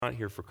Not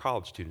here for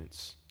college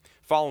students.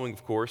 Following,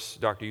 of course,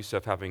 Dr.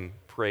 Youssef having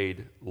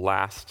prayed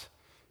last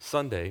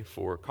Sunday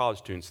for college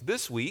students.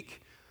 This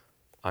week,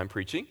 I'm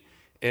preaching,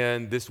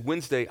 and this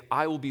Wednesday,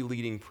 I will be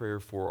leading prayer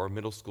for our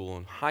middle school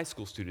and high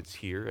school students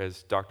here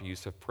as Dr.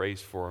 Youssef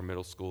prays for our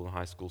middle school and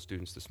high school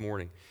students this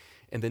morning.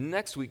 And then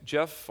next week,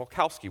 Jeff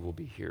Falkowski will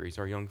be here. He's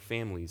our young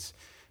families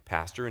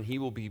pastor, and he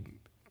will be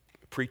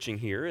preaching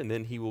here, and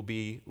then he will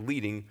be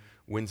leading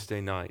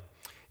Wednesday night.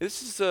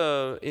 This is,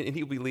 and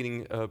he'll be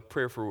leading a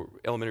prayer for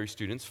elementary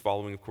students,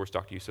 following, of course,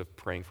 Dr. Youssef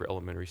praying for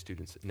elementary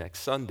students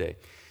next Sunday.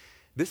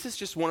 This is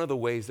just one of the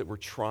ways that we're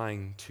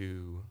trying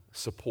to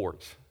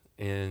support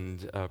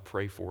and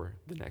pray for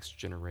the next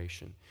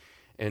generation.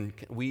 And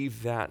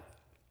weave that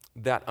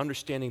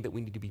understanding that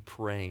we need to be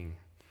praying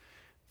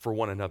for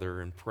one another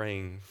and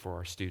praying for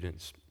our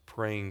students,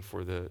 praying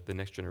for the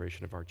next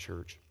generation of our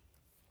church.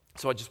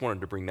 So I just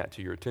wanted to bring that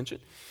to your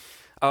attention.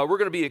 We're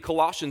going to be at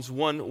Colossians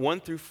 1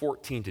 through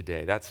 14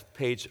 today. That's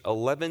page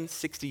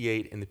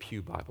 1168 in the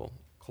Pew Bible.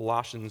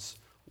 Colossians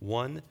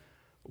 1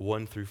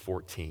 through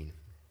 14.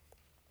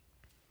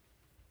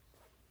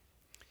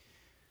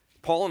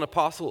 Paul, an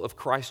apostle of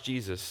Christ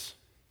Jesus,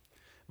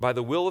 by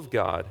the will of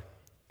God,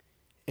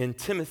 and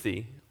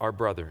Timothy, our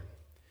brother,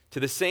 to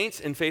the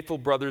saints and faithful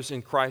brothers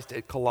in Christ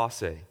at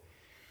Colossae,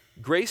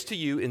 grace to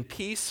you and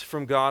peace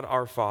from God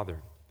our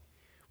Father.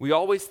 We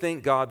always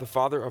thank God, the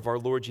Father of our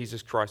Lord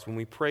Jesus Christ, when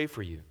we pray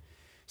for you,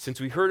 since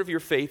we heard of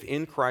your faith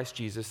in Christ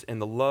Jesus and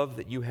the love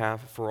that you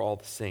have for all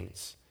the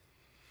saints,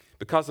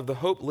 because of the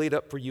hope laid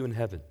up for you in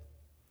heaven.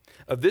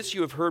 Of this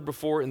you have heard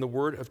before in the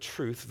word of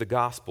truth, the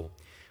gospel,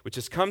 which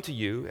has come to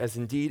you, as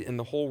indeed in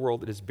the whole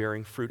world it is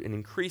bearing fruit and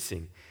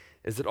increasing,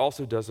 as it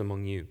also does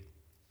among you,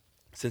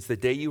 since the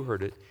day you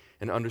heard it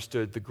and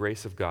understood the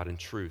grace of God in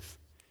truth.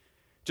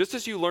 Just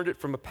as you learned it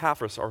from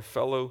Epaphras,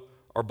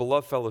 our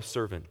beloved fellow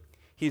servant,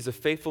 he is a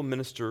faithful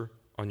minister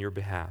on your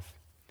behalf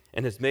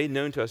and has made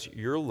known to us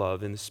your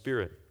love in the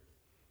Spirit.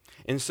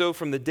 And so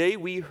from the day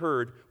we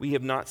heard, we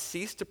have not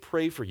ceased to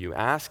pray for you,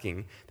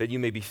 asking that you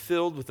may be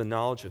filled with the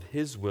knowledge of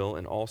his will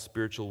and all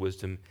spiritual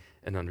wisdom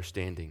and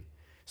understanding,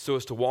 so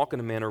as to walk in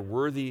a manner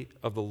worthy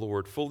of the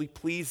Lord, fully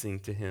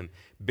pleasing to him,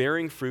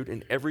 bearing fruit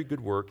in every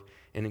good work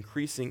and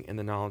increasing in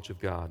the knowledge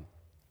of God,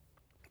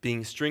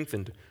 being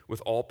strengthened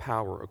with all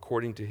power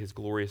according to his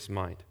glorious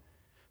might,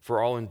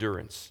 for all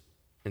endurance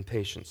and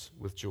patience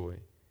with joy,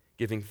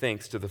 giving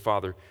thanks to the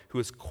Father who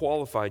has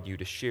qualified you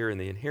to share in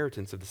the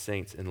inheritance of the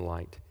saints in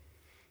light.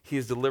 He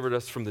has delivered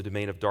us from the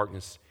domain of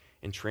darkness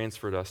and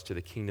transferred us to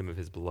the kingdom of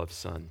his beloved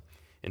Son,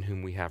 in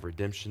whom we have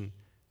redemption,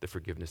 the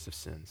forgiveness of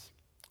sins.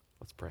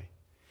 Let's pray.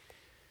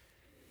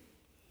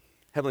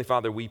 Heavenly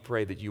Father, we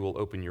pray that you will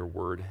open your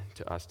word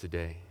to us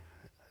today,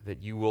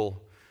 that you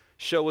will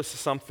show us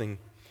something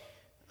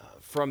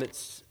from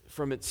its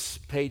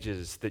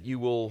pages, that you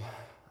will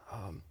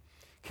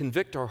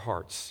convict our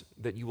hearts,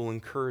 that you will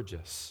encourage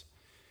us,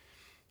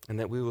 and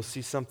that we will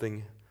see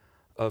something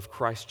of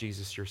Christ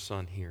Jesus, your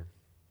Son, here.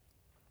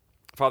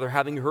 Father,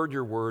 having heard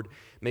your word,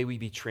 may we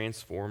be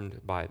transformed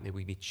by it. May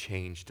we be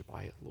changed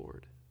by it,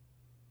 Lord.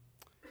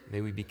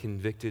 May we be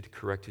convicted,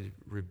 corrected,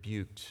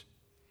 rebuked,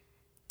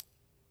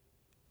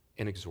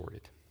 and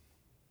exhorted.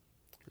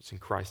 It's in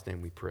Christ's name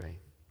we pray.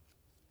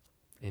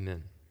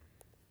 Amen.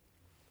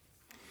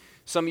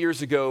 Some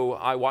years ago,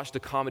 I watched a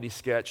comedy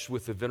sketch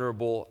with the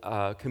venerable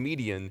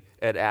comedian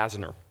Ed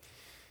Asner.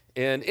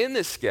 And in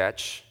this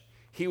sketch,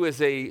 he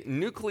was a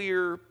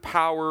nuclear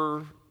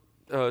power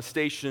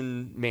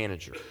station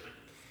manager.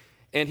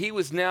 And he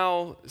was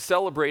now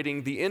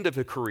celebrating the end of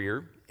a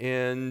career,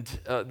 and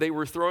they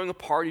were throwing a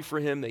party for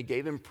him. They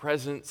gave him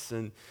presents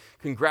and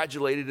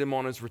congratulated him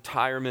on his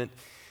retirement.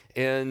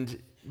 And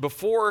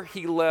before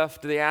he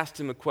left, they asked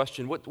him a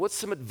question. What's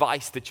some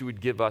advice that you would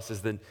give us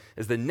as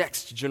the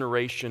next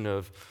generation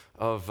of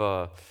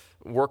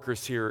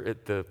workers here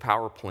at the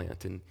power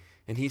plant?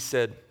 And he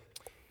said,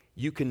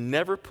 you can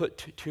never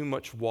put too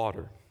much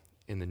water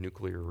in the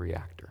nuclear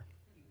reactor.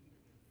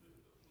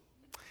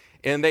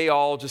 And they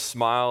all just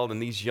smiled,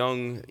 and these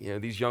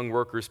young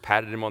workers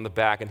patted him on the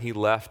back, and he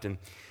left. And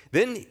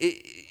then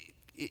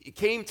it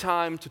came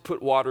time to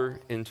put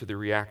water into the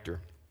reactor.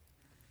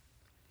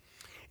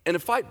 And a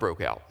fight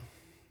broke out.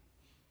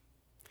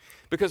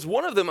 Because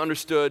one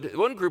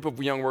group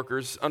of young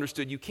workers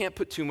understood you can't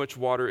put too much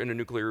water in a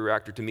nuclear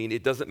reactor to mean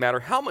it doesn't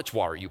matter how much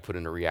water you put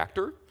in a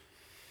reactor.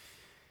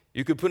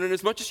 You could put in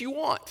as much as you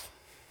want.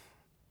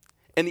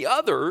 And the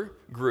other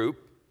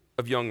group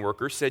of young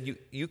workers said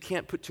you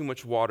can't put too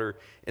much water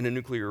in a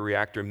nuclear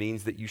reactor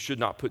means that you should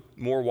not put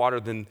more water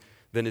than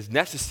is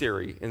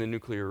necessary in the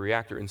nuclear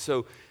reactor. And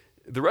so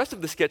the rest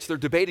of the sketch, they're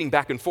debating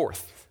back and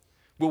forth.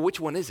 Well, which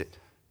one is it?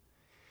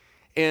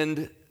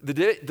 And the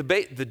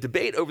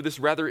debate over this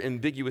rather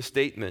ambiguous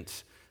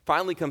statement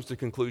finally comes to a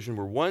conclusion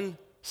where one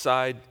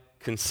side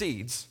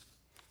concedes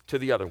to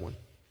the other one.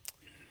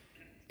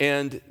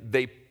 And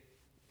they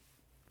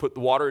put the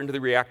water into the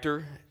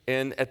reactor,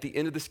 and at the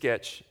end of the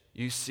sketch,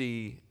 you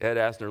see Ed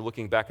Asner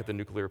looking back at the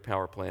nuclear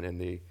power plant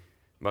and the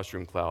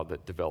mushroom cloud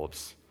that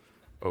develops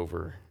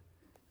over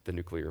the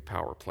nuclear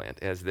power plant,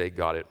 as they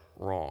got it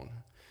wrong.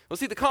 Well,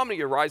 see, the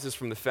comedy arises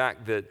from the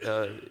fact that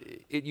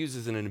it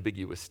uses an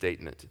ambiguous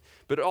statement,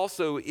 but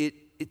also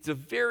it's a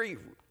very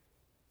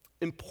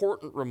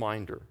important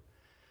reminder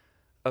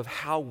of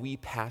how we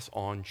pass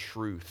on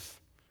truth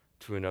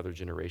to another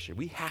generation.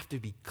 We have to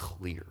be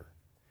clear.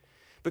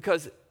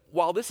 Because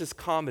while this is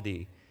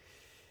comedy,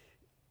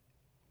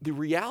 the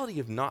reality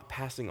of not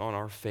passing on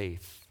our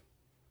faith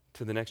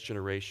to the next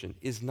generation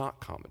is not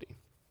comedy.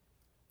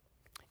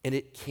 And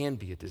it can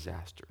be a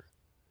disaster.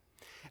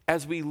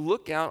 As we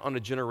look out on a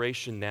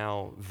generation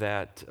now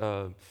that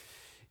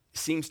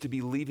seems to be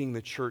leaving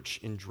the church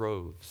in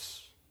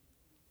droves,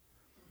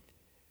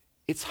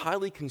 it's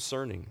highly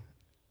concerning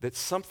that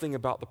something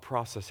about the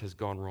process has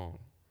gone wrong.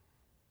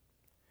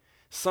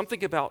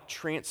 Something about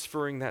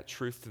transferring that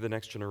truth to the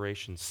next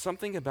generation,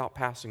 something about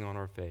passing on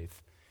our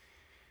faith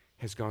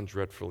has gone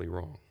dreadfully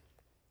wrong.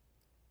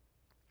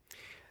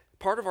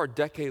 Part of our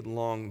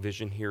decade-long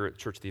vision here at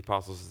Church of the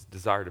Apostles is the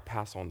desire to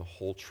pass on the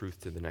whole truth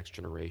to the next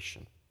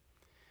generation.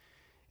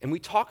 And we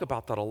talk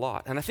about that a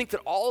lot. And I think that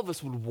all of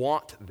us would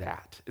want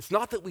that. It's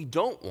not that we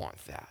don't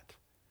want that.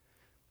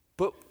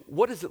 But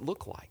what does it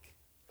look like?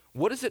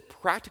 What does it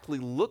practically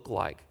look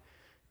like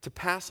to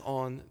pass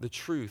on the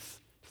truth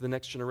to the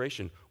next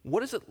generation? What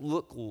does it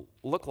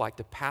look like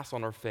to pass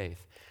on our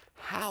faith?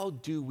 How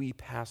do we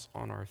pass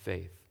on our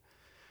faith?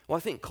 Well, I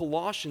think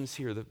Colossians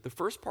here, the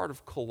first part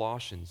of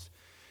Colossians,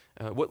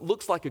 what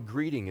looks like a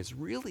greeting is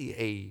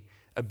really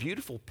a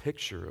beautiful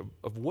picture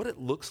of what it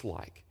looks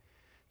like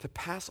to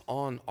pass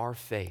on our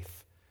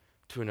faith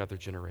to another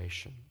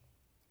generation.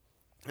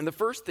 And the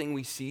first thing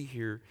we see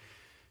here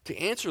to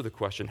answer the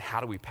question, how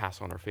do we pass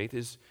on our faith,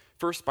 is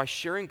first by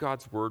sharing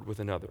God's word with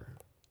another.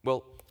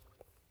 Well,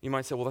 you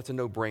might say, well, that's a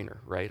no-brainer,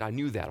 right? I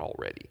knew that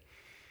already.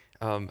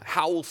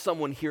 How will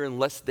someone hear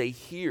unless they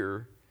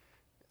hear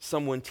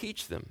someone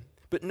teach them?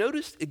 But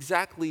notice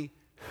exactly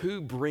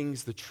who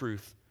brings the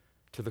truth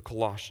to the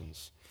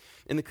Colossians.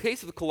 In the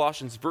case of the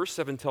Colossians, verse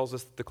 7 tells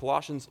us that the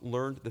Colossians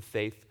learned the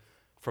faith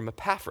from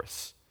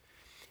Epaphras.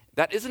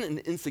 That isn't an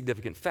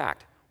insignificant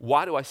fact.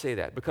 Why do I say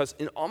that? Because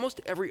in almost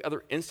every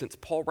other instance,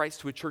 Paul writes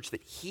to a church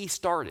that he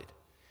started,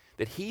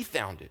 that he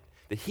founded,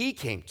 that he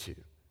came to,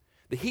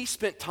 that he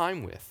spent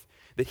time with,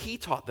 that he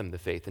taught them the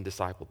faith and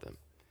discipled them.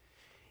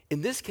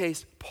 In this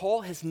case,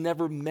 Paul has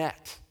never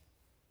met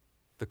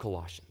the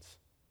Colossians.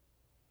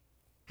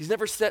 He's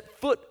never set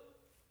foot,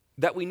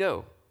 that we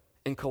know,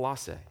 in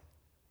Colossae.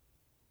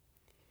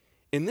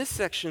 In this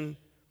section,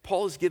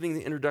 Paul is giving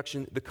the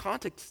introduction. The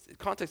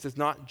context is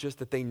not just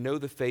that they know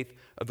the faith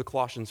of the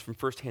Colossians from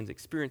firsthand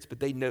experience, but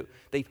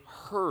they've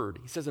heard.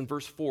 He says in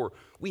verse 4,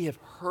 we have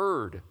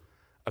heard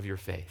of your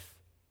faith.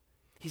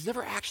 He's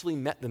never actually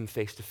met them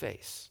face to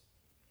face.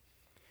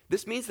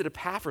 This means that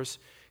Epaphras,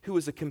 who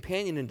was a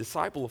companion and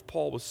disciple of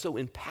Paul, was so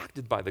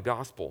impacted by the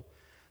gospel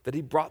that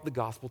he brought the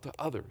gospel to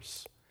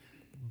others.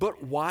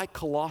 But why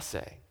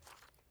Colossae?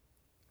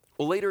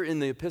 Well, later in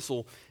the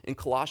epistle, in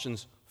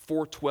Colossians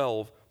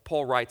 4:12,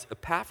 Paul writes,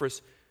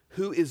 Epaphras,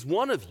 who is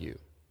one of you,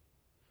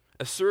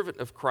 a servant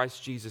of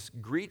Christ Jesus,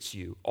 greets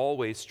you,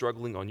 always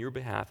struggling on your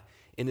behalf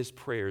in his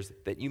prayers,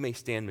 that you may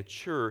stand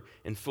mature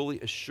and fully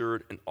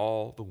assured in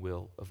all the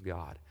will of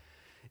God.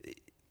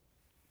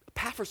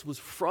 Epaphras was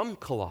from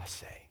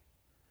Colossae.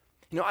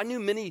 You know, I knew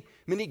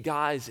many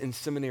guys in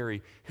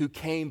seminary who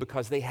came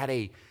because they had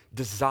a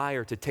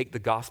desire to take the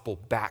gospel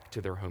back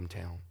to their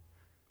hometown,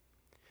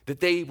 that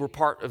they were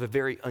part of a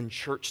very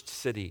unchurched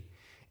city,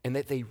 and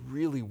that they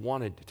really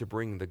wanted to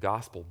bring the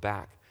gospel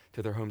back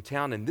to their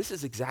hometown. And this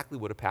is exactly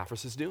what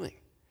Epaphras is doing.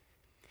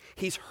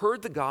 He's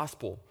heard the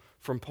gospel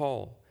from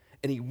Paul,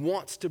 and he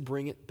wants to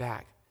bring it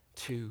back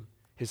to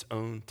his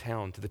own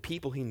town, to the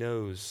people he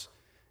knows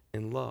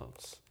and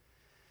loves.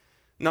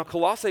 Now,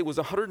 Colossae was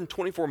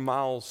 124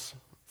 miles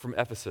from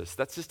Ephesus.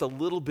 That's just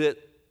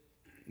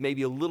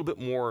maybe a little bit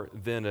more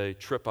than a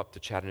trip up to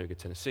Chattanooga,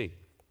 Tennessee.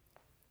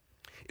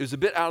 It was a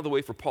bit out of the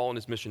way for Paul and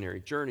his missionary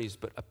journeys,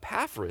 but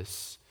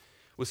Epaphras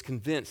was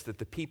convinced that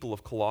the people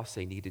of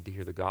Colossae needed to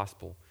hear the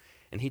gospel,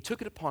 and he took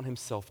it upon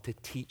himself to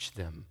teach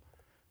them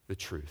the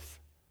truth.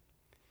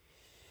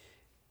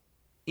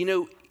 You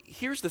know,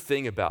 here's the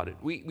thing about it.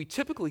 We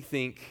typically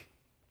think,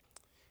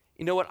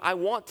 you know what,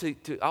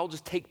 I'll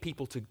just take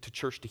people to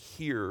church to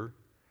hear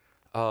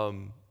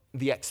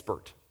the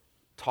expert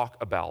talk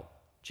about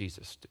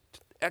Jesus, the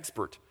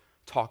expert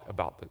talk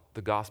about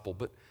the gospel.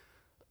 But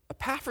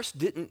Epaphras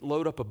didn't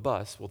load up a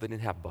bus. Well, they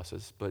didn't have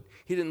buses, but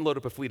he didn't load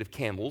up a fleet of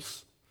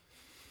camels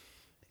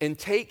and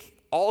take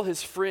all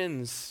his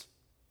friends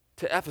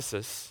to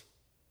Ephesus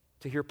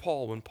to hear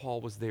Paul when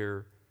Paul was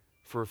there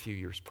for a few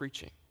years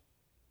preaching.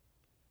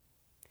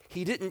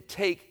 He didn't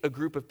take a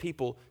group of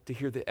people to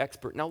hear the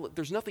expert. Now, look,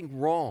 there's nothing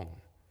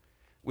wrong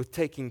with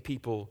taking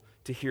people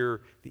to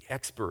hear the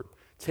expert,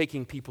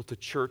 taking people to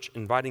church,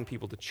 inviting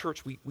people to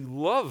church. We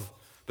love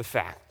the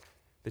fact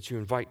that you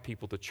invite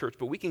people to church,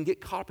 but we can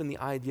get caught up in the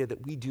idea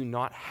that we do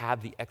not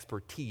have the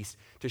expertise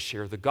to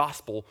share the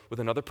gospel with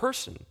another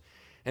person.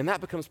 And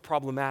that becomes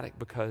problematic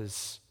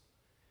because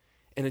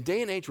In a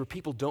day and age where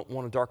people don't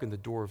want to darken the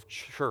door of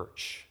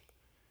church,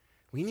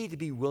 we need to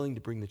be willing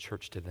to bring the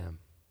church to them.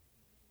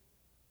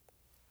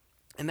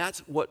 And that's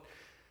what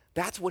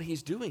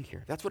he's doing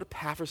here. That's what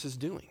Epaphras is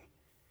doing.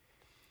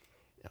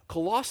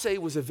 Colossae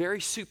was a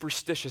very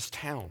superstitious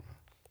town.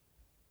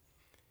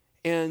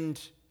 And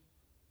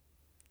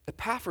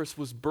Epaphras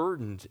was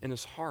burdened in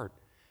his heart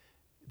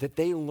that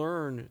they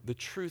learn the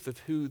truth of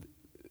who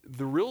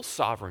the real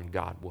sovereign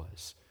God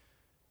was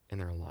in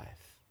their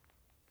life.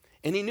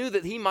 And he knew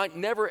that he might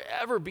never,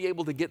 ever be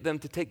able to get them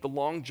to take the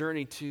long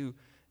journey to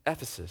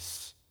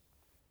Ephesus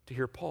to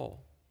hear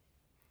Paul.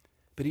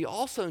 But he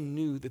also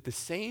knew that the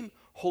same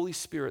Holy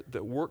Spirit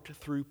that worked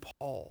through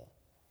Paul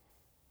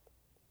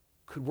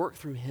could work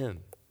through him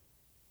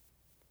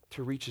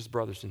to reach his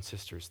brothers and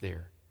sisters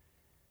there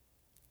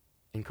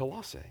in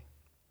Colossae.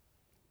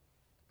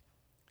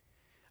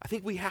 I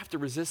think we have to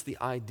resist the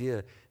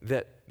idea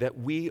that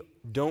we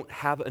don't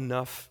have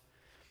enough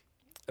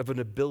of an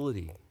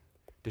ability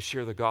to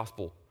share the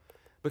gospel.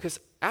 Because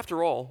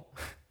after all,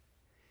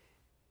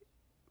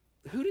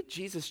 who did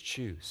Jesus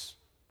choose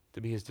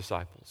to be his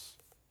disciples?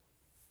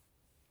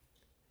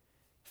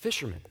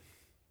 Fishermen.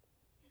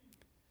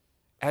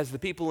 As the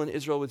people in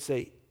Israel would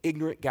say,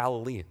 ignorant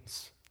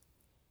Galileans.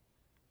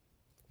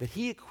 That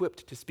he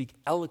equipped to speak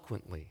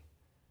eloquently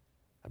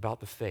about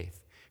the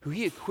faith, who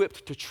he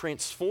equipped to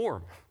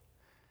transform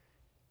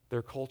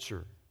their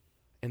culture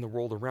and the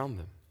world around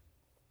them.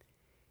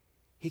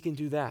 He can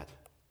do that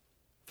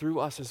through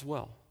us as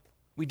well.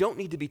 We don't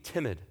need to be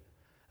timid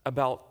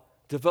about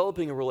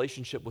developing a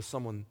relationship with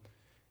someone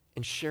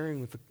and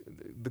sharing with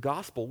the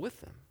gospel with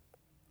them.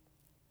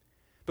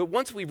 But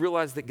once we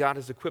realize that God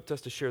has equipped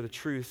us to share the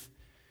truth,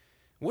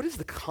 what is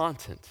the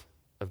content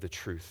of the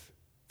truth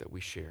that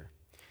we share?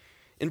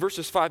 In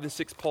verses 5 and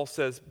 6, Paul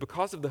says,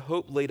 because of the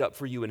hope laid up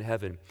for you in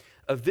heaven,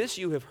 of this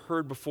you have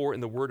heard before in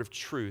the word of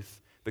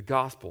truth, the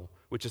gospel,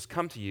 which has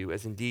come to you,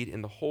 as indeed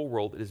in the whole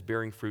world it is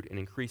bearing fruit and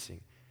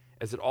increasing,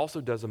 as it also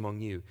does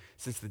among you,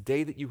 since the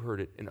day that you heard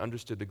it and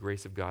understood the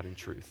grace of God in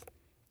truth.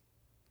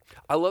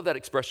 I love that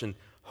expression,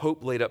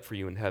 hope laid up for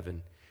you in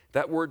heaven.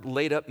 That word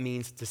laid up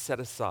means to set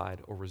aside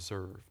or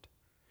reserved.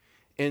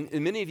 And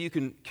many of you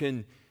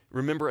can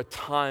remember a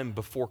time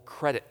before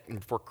credit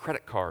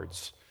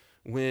cards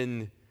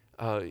when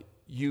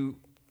you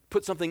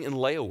put something in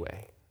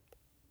layaway.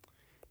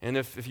 And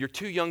if you're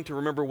too young to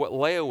remember what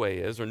layaway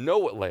is or know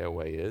what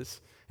layaway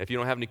is, if you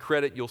don't have any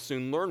credit, you'll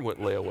soon learn what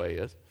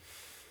layaway is.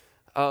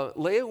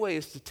 Layaway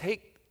is to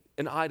take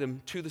an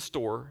item to the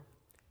store,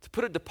 to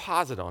put a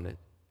deposit on it,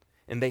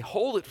 and they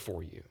hold it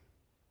for you.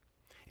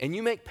 And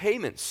you make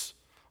payments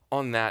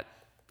on that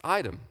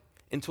item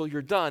until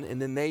you're done, and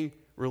then they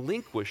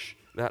relinquish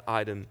that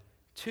item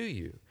to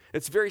you.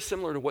 It's very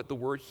similar to what the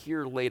word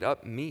here, laid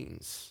up,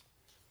 means.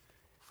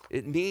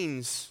 It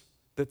means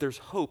that there's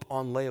hope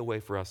on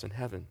layaway for us in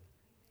heaven.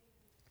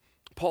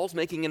 Paul's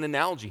making an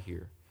analogy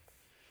here.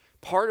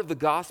 Part of the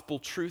gospel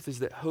truth is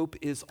that hope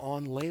is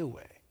on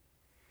layaway,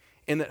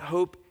 and that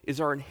hope is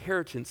our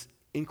inheritance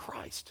in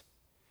Christ.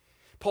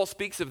 Paul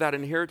speaks of that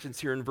inheritance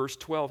here in verse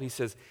 12. He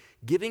says,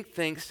 giving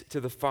thanks to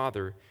the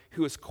Father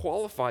who has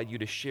qualified you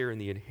to share in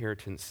the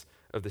inheritance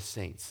of the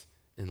saints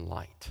in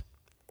light.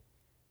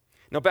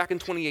 Now, back in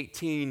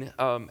 2018,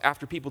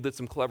 after people did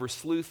some clever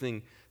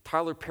sleuthing,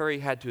 Tyler Perry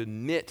had to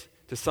admit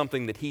to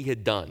something that he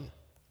had done.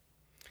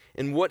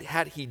 And what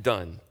had he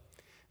done?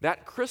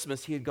 That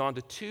Christmas, he had gone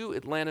to 2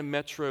 Atlanta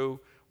Metro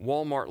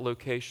Walmart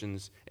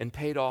locations and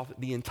paid off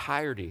the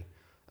entirety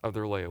of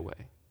their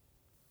layaway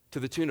to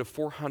the tune of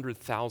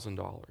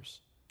 $400,000.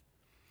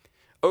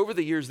 Over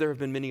the years, there have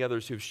been many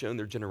others who have shown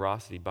their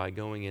generosity by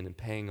going in and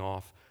paying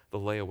off the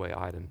layaway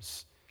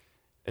items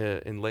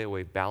and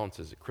layaway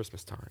balances at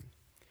Christmas time.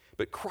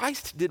 But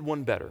Christ did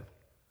one better.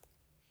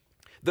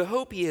 The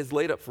hope he has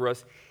laid up for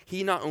us,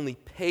 he not only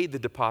paid the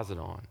deposit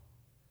on,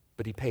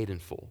 but he paid in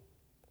full.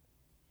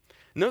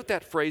 Note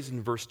that phrase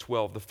in verse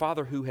 12, the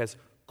Father who has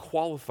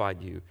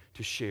qualified you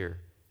to share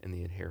in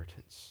the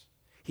inheritance.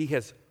 He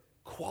has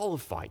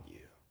qualified you.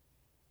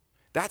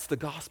 That's the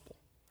gospel.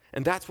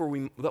 And that's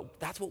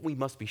what we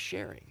must be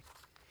sharing.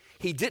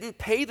 He didn't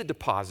pay the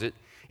deposit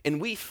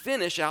and we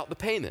finish out the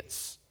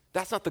payments.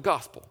 That's not the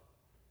gospel.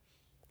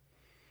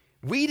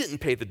 We didn't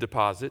pay the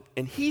deposit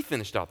and he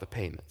finished out the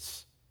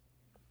payments.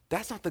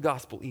 That's not the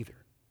gospel either.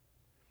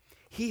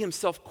 He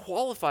himself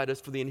qualified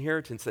us for the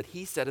inheritance that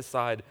he set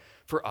aside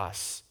for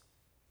us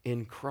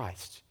in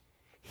Christ.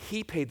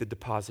 He paid the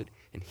deposit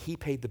and he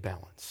paid the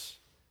balance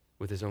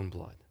with his own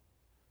blood.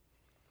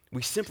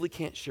 We simply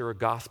can't share a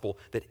gospel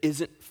that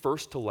isn't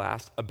first to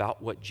last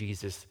about what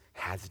Jesus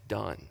has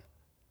done,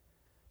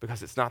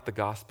 because it's not the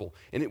gospel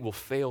and it will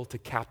fail to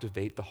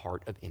captivate the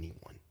heart of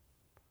anyone.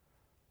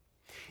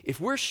 If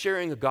we're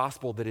sharing a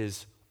gospel that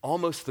is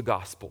almost the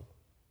gospel,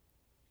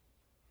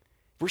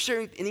 if we're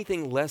sharing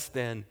anything less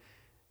than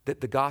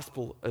that the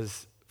gospel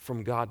is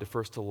from God to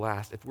first to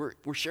last, if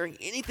we're sharing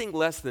anything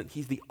less than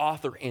he's the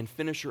author and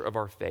finisher of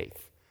our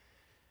faith,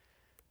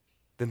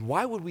 then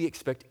why would we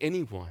expect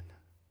anyone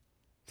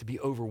to be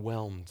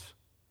overwhelmed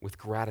with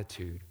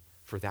gratitude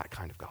for that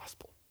kind of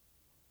gospel.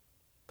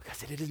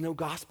 Because it is no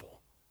gospel.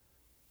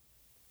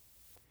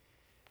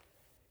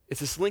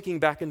 It's a slinking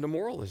back into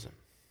moralism.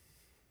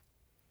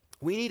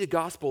 We need a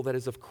gospel that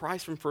is of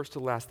Christ from first to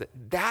last,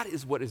 that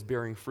is what is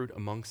bearing fruit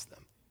amongst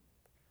them.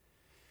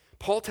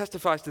 Paul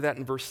testifies to that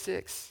in verse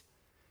 6,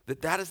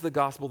 that is the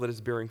gospel that is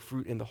bearing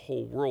fruit in the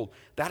whole world.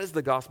 That is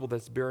the gospel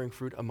that's bearing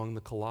fruit among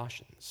the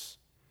Colossians.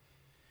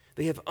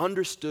 They have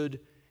understood,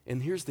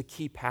 and here's the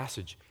key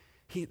passage,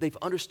 they've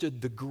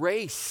understood the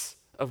grace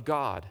of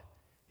God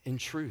in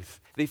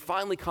truth. They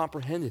finally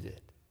comprehended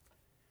it.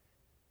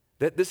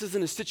 That this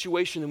isn't a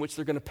situation in which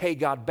they're going to pay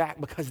God back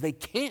because they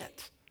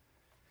can't.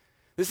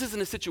 This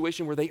isn't a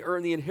situation where they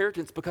earn the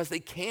inheritance because they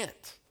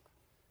can't.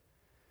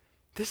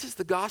 This is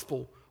the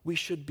gospel we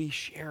should be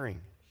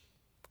sharing.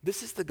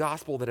 This is the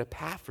gospel that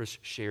Epaphras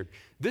shared.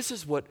 This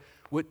is what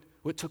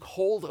took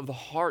hold of the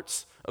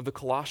hearts of the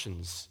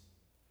Colossians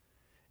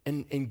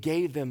and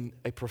gave them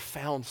a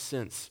profound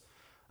sense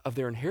of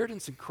their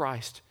inheritance in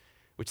Christ,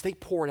 which they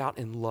poured out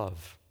in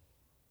love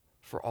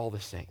for all the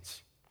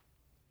saints.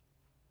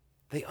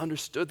 They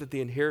understood that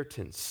the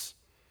inheritance,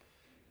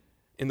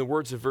 in the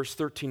words of verse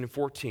 13 and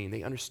 14,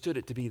 they understood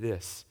it to be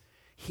this: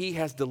 He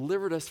has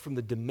delivered us from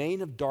the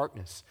domain of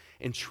darkness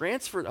and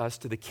transferred us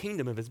to the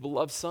kingdom of His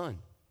beloved Son,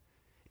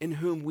 in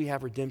whom we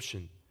have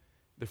redemption,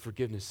 the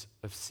forgiveness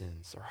of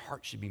sins. Our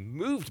heart should be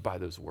moved by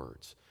those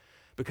words,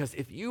 because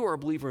if you are a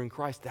believer in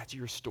Christ, that's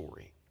your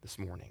story this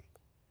morning.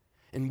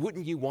 And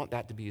wouldn't you want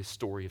that to be a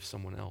story of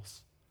someone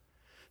else?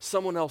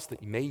 Someone else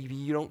that maybe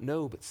you don't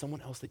know, but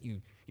someone else that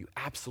you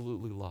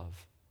absolutely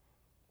love.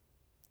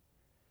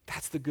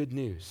 That's the good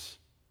news.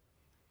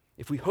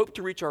 If we hope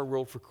to reach our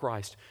world for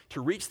Christ,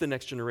 to reach the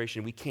next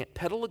generation, we can't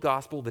peddle a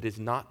gospel that is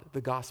not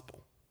the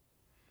gospel.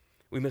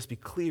 We must be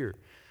clear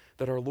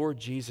that our Lord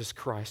Jesus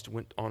Christ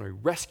went on a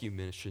rescue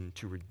mission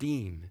to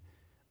redeem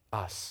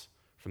us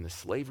from the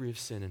slavery of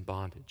sin and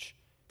bondage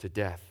to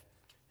death,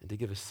 and to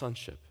give us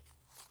sonship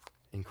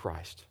in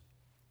Christ.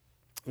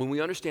 When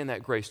we understand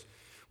that grace,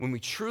 when we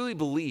truly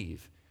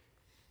believe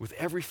with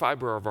every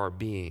fiber of our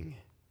being,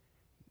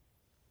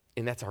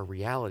 and that's our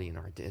reality and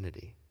our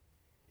identity,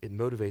 it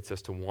motivates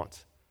us to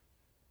want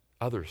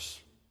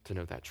others to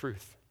know that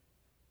truth.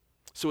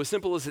 So as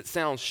simple as it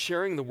sounds,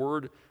 sharing the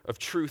word of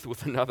truth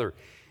with another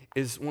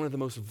is one of the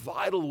most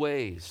vital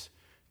ways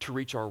to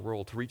reach our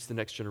world, to reach the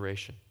next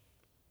generation.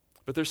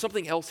 But there's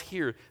something else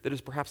here that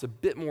is perhaps a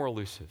bit more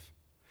elusive,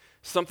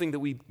 something that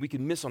we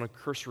can miss on a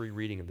cursory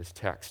reading of this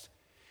text.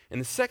 And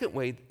the second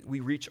way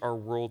we reach our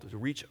world, to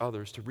reach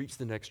others, to reach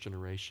the next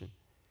generation,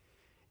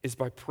 is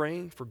by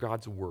praying for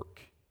God's work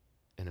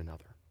in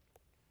another.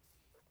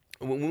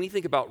 And when we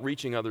think about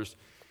reaching others,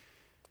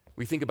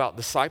 we think about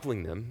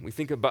discipling them. We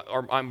think about,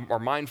 our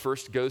mind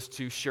first goes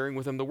to sharing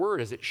with them the word,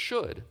 as it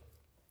should.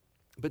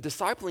 But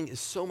discipling is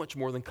so much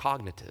more than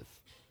cognitive.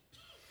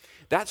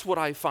 That's what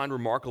I find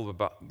remarkable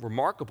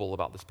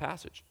about this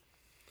passage.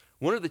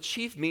 One of the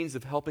chief means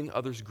of helping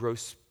others grow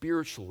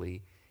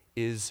spiritually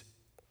is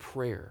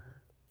prayer.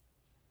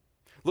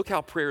 Look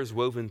how prayer is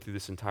woven through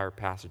this entire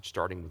passage,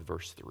 starting with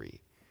verse 3.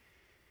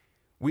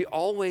 We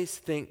always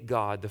thank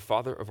God, the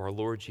Father of our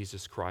Lord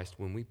Jesus Christ,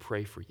 when we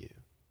pray for you.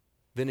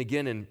 Then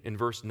again in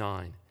verse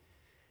 9,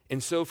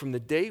 and so from the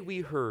day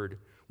we heard,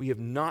 we have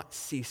not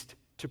ceased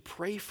to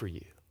pray for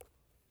you.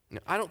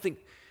 Now, I don't think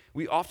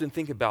we often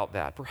think about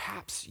that.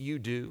 Perhaps you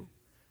do,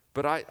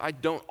 but I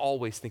don't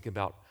always think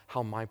about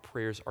how my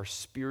prayers are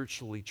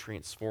spiritually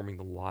transforming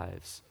the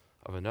lives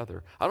of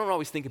another. I don't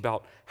always think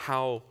about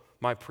how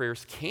my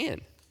prayers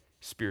can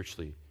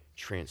spiritually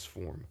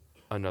transform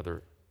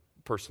another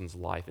person's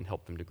life and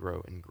help them to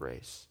grow in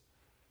grace.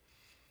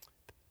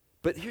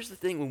 But here's the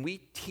thing, when we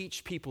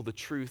teach people the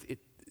truth,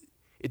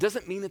 it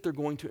doesn't mean that they're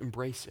going to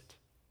embrace it.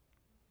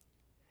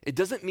 It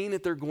doesn't mean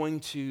that they're going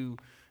to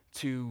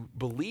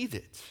believe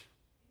it.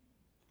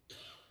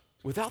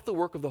 Without the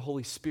work of the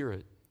Holy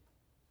Spirit,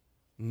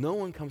 no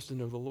one comes to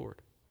know the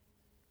Lord.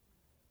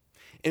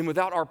 And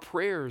without our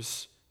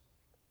prayers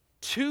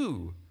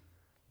to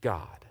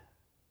God,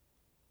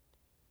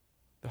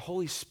 the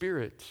Holy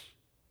Spirit,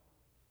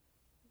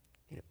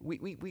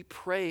 we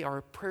pray,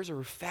 our prayers are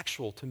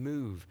effectual to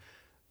move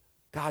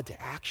God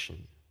to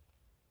action.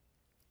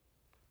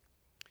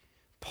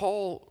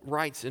 Paul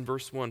writes in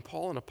verse 1,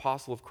 Paul, an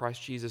apostle of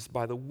Christ Jesus,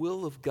 by the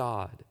will of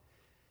God,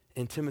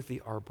 and Timothy,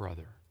 our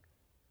brother.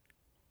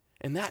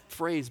 And that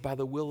phrase, by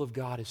the will of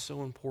God, is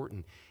so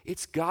important.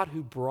 It's God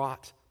who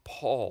brought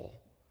Paul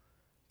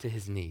to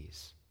his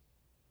knees.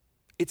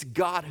 It's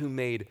God who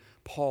made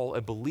Paul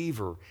a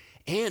believer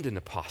and an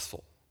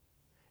apostle.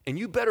 And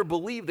you better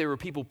believe there were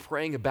people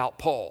praying about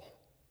Paul.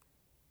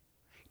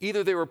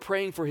 Either they were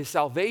praying for his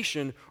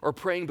salvation or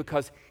praying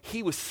because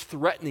he was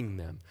threatening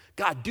them.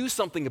 God, do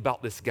something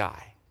about this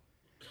guy.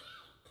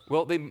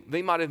 Well,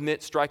 they might have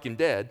meant strike him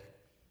dead,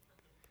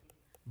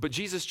 but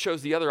Jesus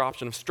chose the other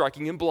option of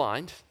striking him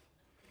blind.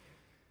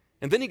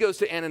 And then he goes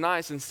to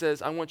Ananias and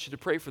says, I want you to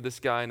pray for this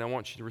guy and I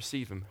want you to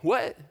receive him.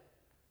 What?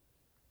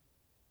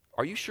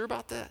 Are you sure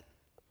about that?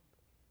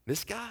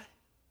 This guy?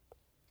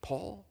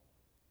 Paul?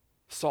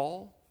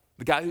 Saul?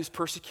 The guy who's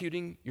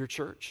persecuting your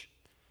church?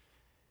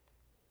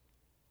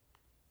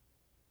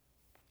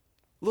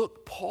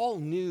 Look, Paul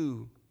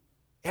knew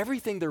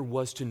everything there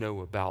was to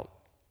know about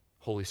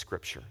Holy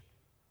Scripture.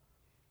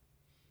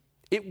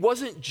 It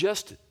wasn't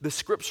just the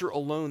Scripture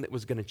alone that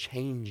was going to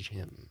change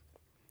him.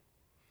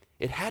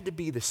 It had to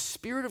be the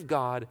Spirit of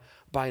God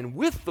by and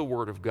with the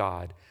Word of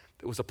God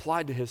that was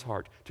applied to his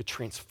heart to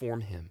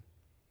transform him,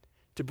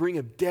 to bring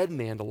a dead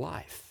man to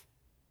life.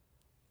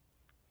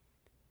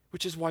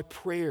 Which is why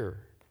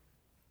prayer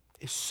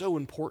is so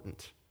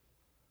important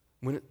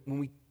when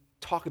we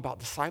talk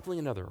about discipling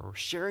another or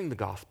sharing the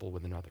gospel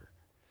with another.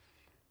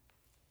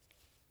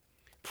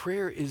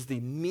 Prayer is the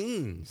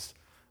means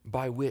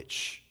by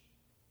which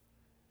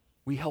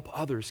we help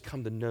others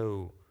come to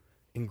know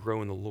and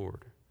grow in the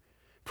Lord.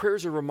 Prayer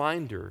is a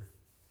reminder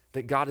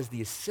that God is the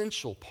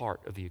essential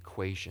part of the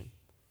equation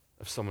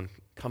of someone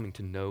coming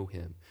to know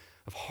him,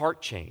 of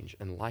heart change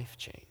and life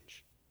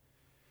change.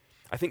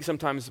 I think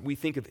sometimes we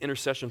think of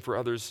intercession for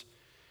others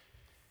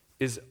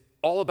is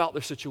all about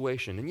their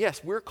situation. And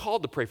yes, we're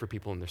called to pray for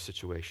people in their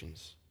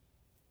situations.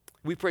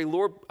 We pray,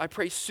 Lord, I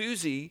pray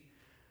Susie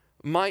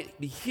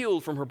might be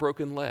healed from her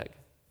broken leg.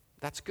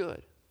 That's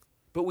good.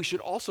 But we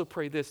should also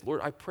pray this,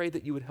 Lord, I pray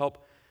that you would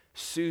help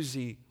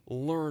Susie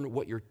learn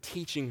what you're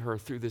teaching her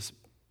through this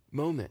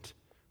moment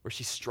where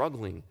she's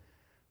struggling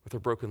with her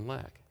broken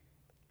leg.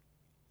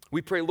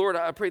 We pray, Lord,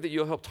 I pray that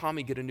you'll help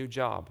Tommy get a new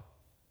job.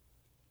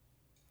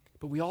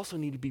 But we also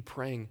need to be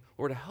praying,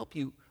 Lord,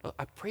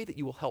 I pray that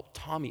you will help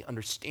Tommy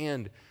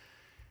understand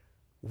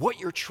what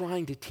you're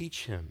trying to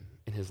teach him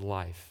in his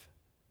life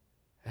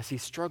as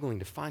he's struggling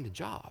to find a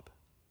job.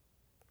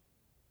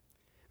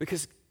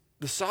 Because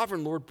the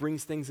sovereign Lord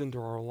brings things into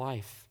our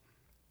life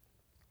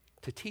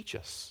to teach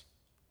us.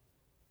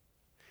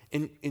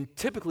 And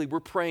typically we're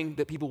praying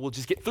that people will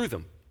just get through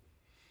them,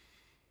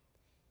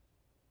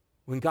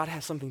 when God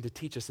has something to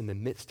teach us in the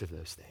midst of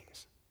those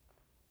things.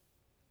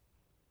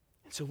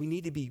 And so we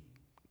need to be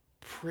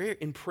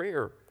in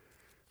prayer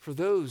for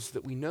those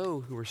that we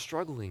know who are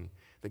struggling,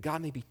 that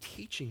God may be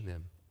teaching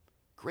them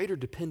greater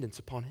dependence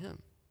upon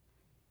him.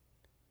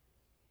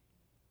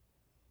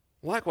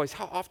 Likewise,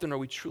 how often are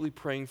we truly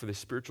praying for the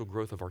spiritual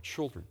growth of our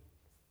children,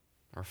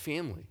 our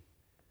family,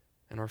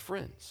 and our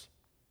friends?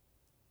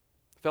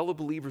 Fellow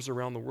believers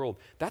around the world.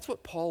 That's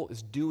what Paul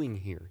is doing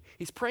here.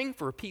 He's praying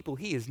for a people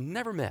he has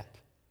never met.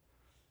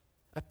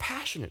 A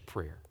passionate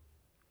prayer.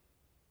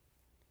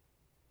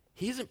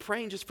 He isn't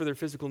praying just for their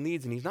physical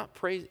needs, and he's not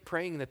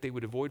praying that they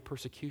would avoid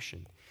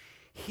persecution.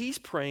 He's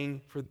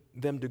praying for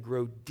them to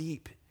grow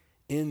deep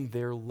in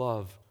their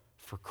love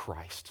for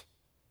Christ,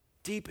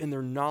 deep in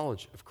their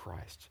knowledge of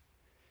Christ.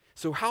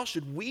 So how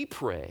should we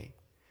pray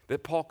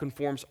that Paul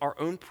conforms our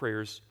own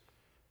prayers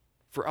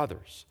for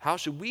others? How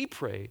should we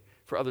pray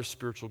for other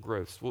spiritual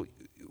growths? Well,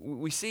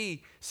 we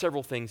see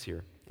several things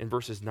here in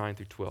verses 9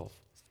 through 12.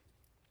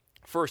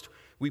 First,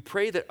 we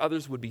pray that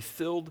others would be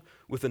filled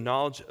with the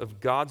knowledge of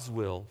God's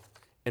will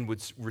and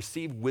would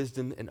receive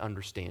wisdom and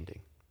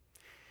understanding.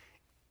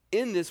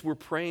 In this, we're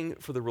praying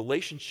for the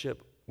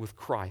relationship with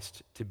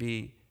Christ to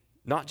be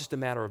not just a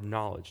matter of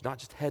knowledge, not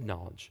just head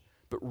knowledge,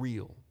 but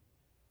real.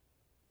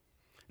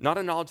 Not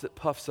a knowledge that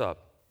puffs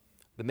up,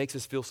 that makes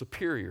us feel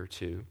superior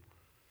to.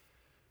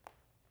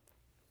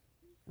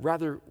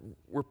 Rather,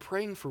 we're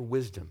praying for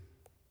wisdom.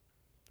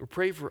 We're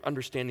praying for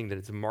understanding that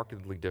it's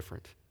markedly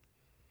different.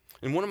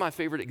 And one of my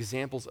favorite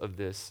examples of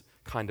this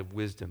kind of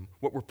wisdom,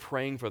 what we're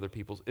praying for other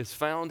people, is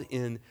found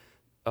in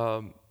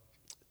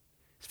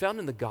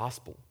the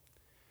gospel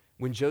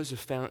when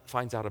Joseph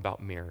finds out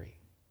about Mary.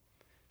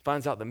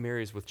 Finds out that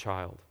Mary is with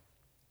child.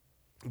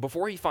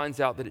 Before he finds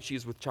out that she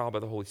is with child by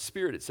the Holy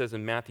Spirit, it says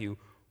in Matthew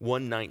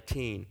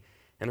 1:19,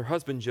 and her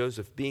husband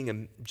Joseph, being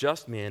a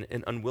just man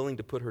and unwilling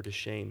to put her to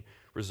shame,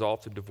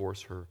 resolved to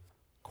divorce her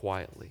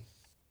quietly.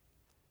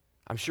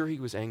 I'm sure he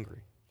was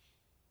angry.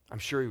 I'm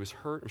sure he was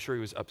hurt. I'm sure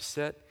he was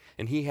upset.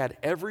 And he had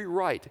every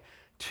right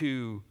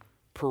to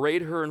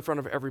parade her in front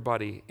of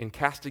everybody and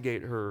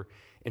castigate her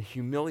and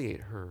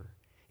humiliate her.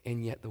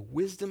 And yet the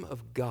wisdom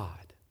of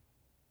God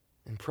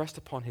impressed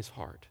upon his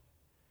heart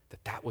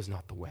that was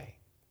not the way,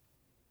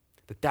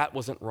 that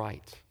wasn't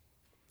right,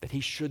 that he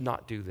should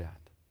not do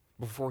that,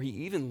 before he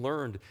even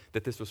learned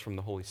that this was from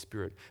the Holy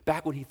Spirit,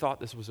 back when he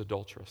thought this was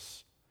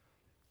adulterous.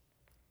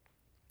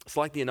 It's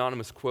like the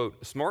anonymous quote,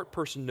 "A smart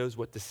person knows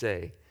what to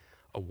say.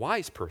 A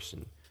wise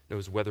person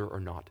knows whether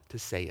or not to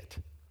say it."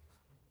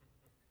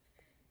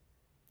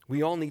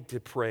 We all need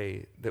to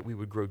pray that we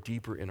would grow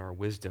deeper in our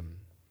wisdom,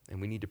 and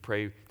we need to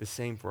pray the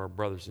same for our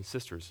brothers and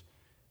sisters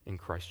in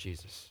Christ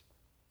Jesus.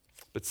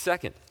 But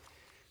second,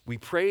 we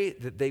pray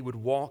that they would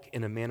walk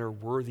in a manner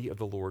worthy of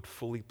the Lord,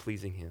 fully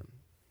pleasing him.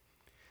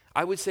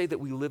 I would say that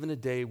we live in a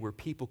day where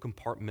people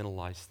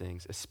compartmentalize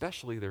things,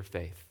 especially their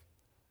faith.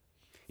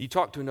 You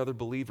talk to another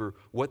believer,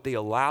 what they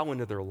allow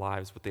into their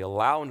lives, what they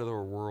allow into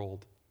their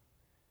world,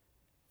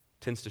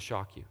 tends to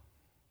shock you.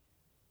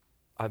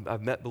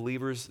 I've met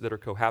believers that are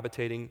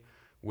cohabitating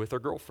with their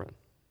girlfriend.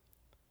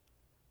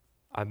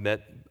 I've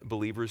met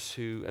believers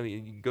who,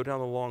 you can go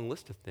down a long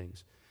list of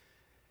things.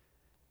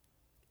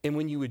 And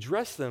when you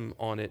address them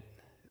on it,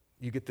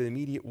 you get the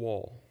immediate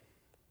wall.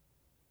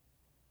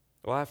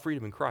 Well, I have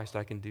freedom in Christ,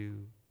 I can do.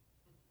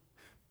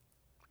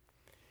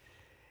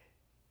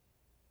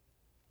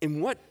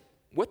 And what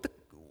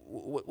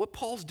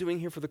Paul's doing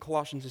here for the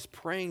Colossians is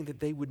praying that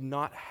they would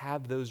not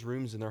have those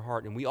rooms in their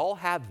heart. And we all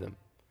have them.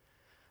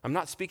 I'm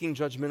not speaking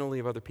judgmentally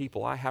of other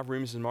people. I have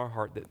rooms in my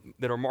heart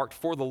that are marked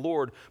for the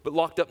Lord, but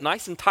locked up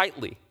nice and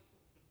tightly.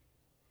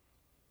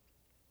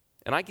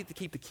 And I get to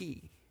keep the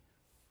key.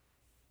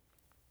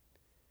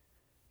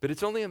 But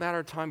it's only a matter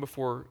of time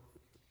before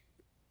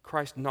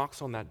Christ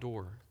knocks on that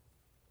door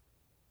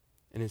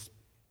and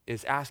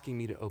is asking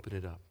me to open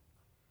it up.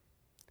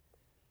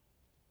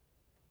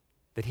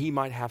 That he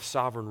might have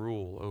sovereign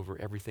rule over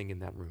everything in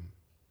that room.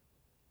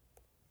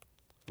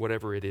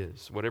 Whatever it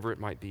is, whatever it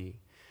might be.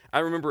 I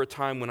remember a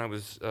time when I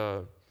was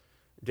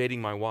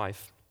dating my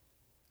wife,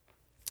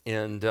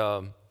 and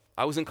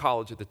I was in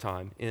college at the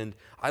time, and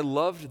I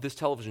loved this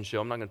television show.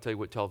 I'm not going to tell you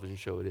what television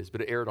show it is,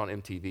 but it aired on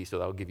MTV, so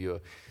that'll give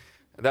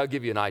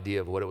you an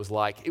idea of what it was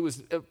like. It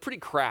was a pretty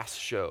crass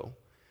show,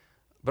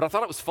 but I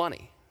thought it was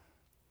funny.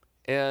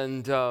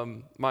 And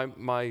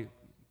my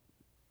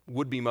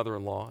would-be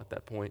mother-in-law at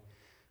that point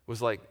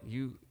was like,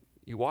 you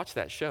watch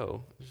that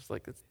show. It's just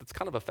like, it's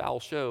kind of a foul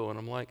show. And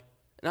I'm like,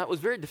 and I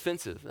was very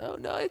defensive. Oh,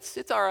 no,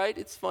 it's all right.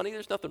 It's funny.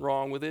 There's nothing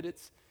wrong with it.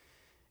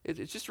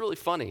 It's just really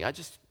funny. I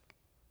just,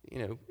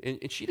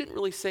 and she didn't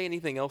really say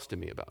anything else to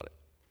me about it.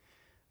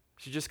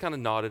 She just kind of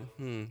nodded,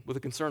 with a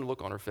concerned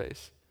look on her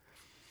face.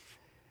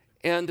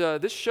 And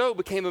this show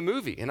became a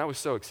movie, and I was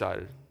so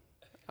excited.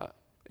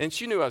 And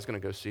she knew I was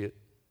going to go see it.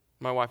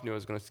 My wife knew I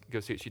was going to go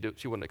see it.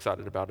 She wasn't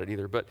excited about it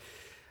either. But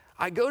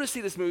I go to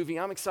see this movie.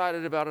 I'm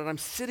excited about it. I'm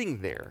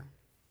sitting there.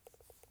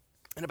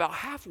 And about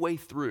halfway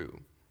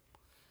through,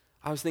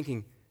 I was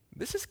thinking,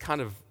 this is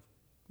kind of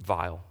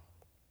vile.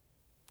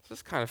 This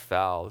is kind of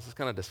foul. This is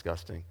kind of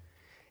disgusting.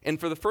 And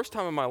for the first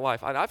time in my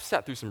life, I've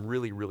sat through some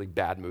really, really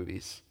bad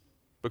movies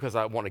because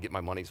I want to get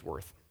my money's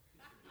worth.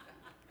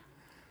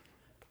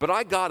 But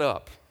I got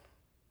up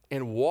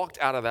and walked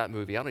out of that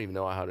movie. I don't even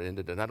know how it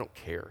ended, and I don't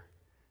care.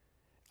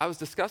 I was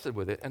disgusted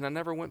with it, and I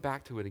never went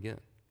back to it again.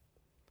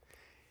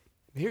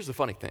 Here's the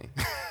funny thing.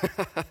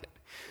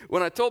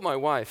 When I told my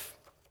wife,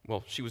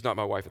 well, she was not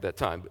my wife at that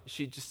time, but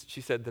she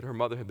said that her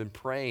mother had been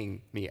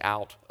praying me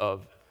out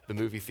of the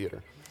movie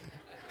theater.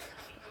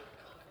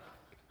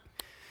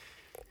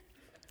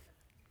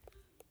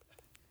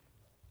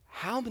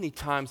 How many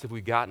times have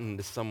we gotten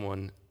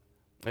into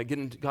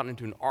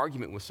an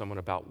argument with someone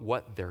about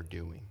what they're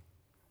doing?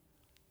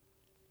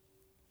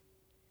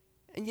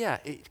 And yeah,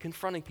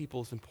 confronting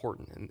people is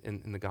important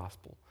in the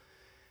gospel.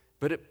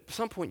 But at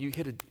some point, you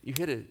hit a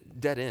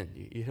dead end.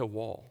 You hit a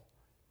wall.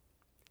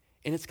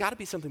 And it's got to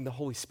be something the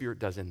Holy Spirit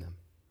does in them.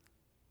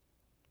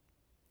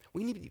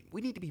 We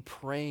need to be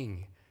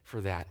praying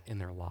for that in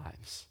their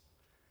lives.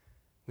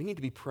 We need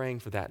to be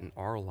praying for that in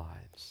our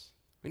lives.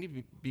 We need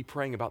to be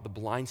praying about the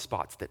blind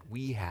spots that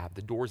we have,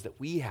 the doors that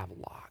we have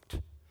locked,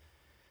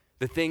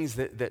 the things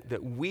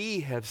that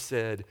we have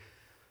said,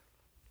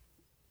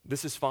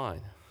 this is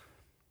fine.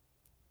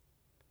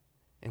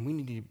 And we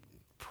need to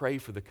pray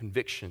for the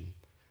conviction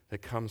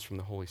that comes from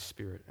the Holy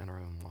Spirit in our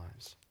own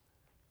lives.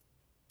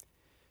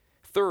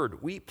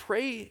 Third, we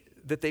pray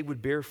that they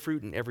would bear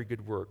fruit in every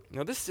good work.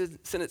 Now, this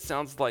sentence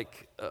sounds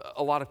like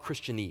a lot of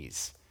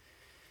Christianese.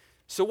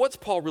 So what's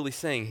Paul really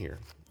saying here?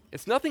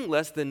 It's nothing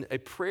less than a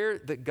prayer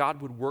that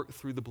God would work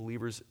through the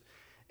believers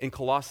in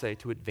Colossae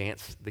to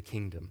advance the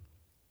kingdom.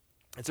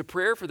 It's a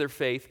prayer for their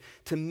faith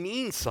to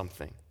mean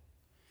something,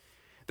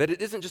 that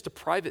it isn't just a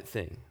private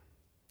thing.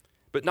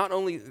 But not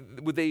only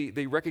would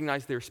they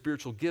recognize their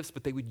spiritual gifts,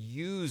 but they would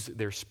use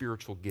their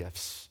spiritual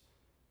gifts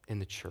in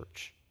the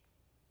church.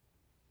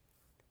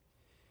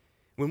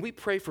 When we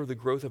pray for the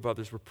growth of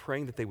others, we're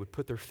praying that they would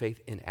put their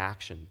faith in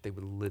action. They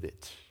would live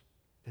it.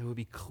 They would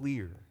be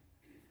clear.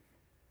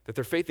 That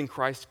their faith in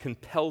Christ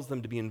compels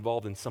them to be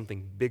involved in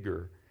something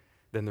bigger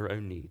than their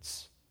own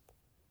needs.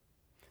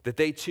 That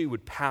they too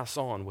would pass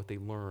on what they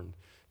learned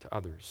to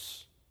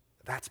others.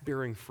 That's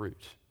bearing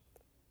fruit.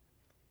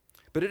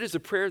 But it is a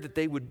prayer that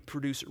they would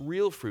produce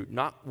real fruit,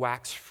 not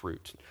wax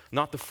fruit,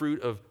 not the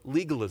fruit of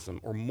legalism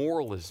or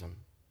moralism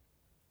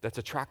that's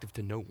attractive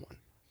to no one.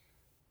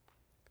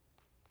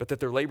 But that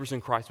their labors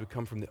in Christ would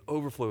come from the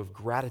overflow of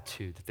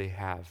gratitude that they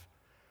have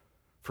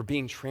for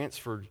being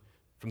transferred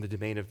from the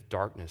domain of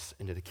darkness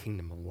into the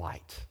kingdom of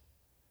light.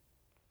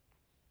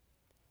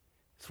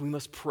 So we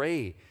must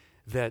pray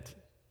that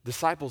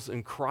disciples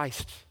in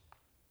Christ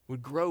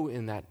would grow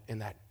in that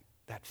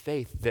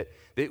faith, that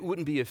it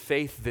wouldn't be a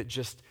faith that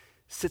just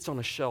sits on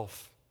a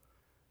shelf,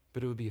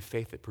 but it would be a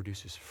faith that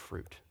produces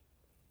fruit.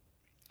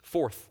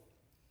 Fourth,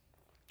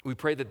 we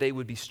pray that they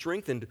would be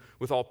strengthened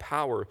with all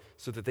power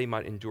so that they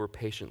might endure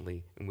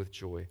patiently and with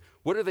joy.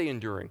 What are they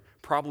enduring?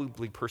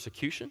 Probably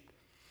persecution,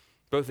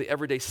 both the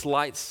everyday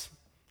slights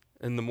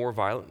and the more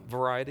violent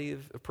variety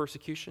of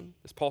persecution.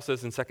 As Paul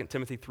says in 2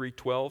 Timothy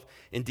 3:12,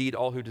 indeed,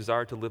 all who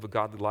desire to live a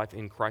godly life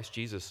in Christ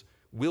Jesus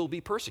will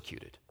be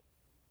persecuted.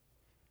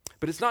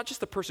 But it's not just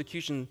the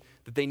persecution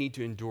that they need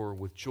to endure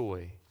with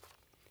joy.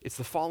 It's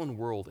the fallen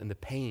world and the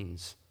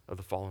pains of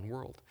the fallen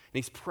world. And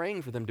he's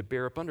praying for them to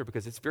bear up under,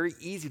 because it's very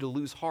easy to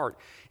lose heart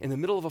in the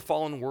middle of a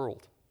fallen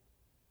world.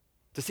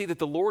 To see that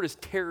the Lord is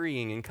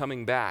tarrying and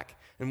coming back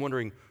and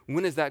wondering,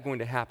 when is that going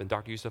to happen?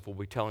 Dr. Youssef will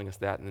be telling us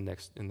that in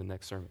the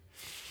next sermon.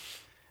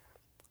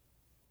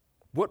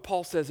 What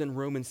Paul says in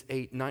Romans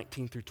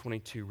 8:19 through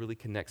 22 really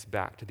connects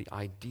back to the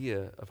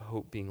idea of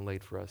hope being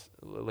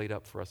laid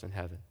up for us in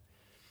heaven.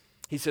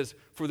 He says,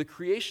 "For the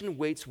creation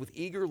waits with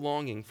eager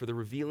longing for the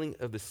revealing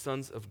of the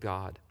sons of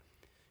God.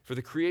 For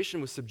the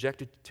creation was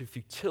subjected to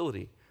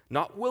futility,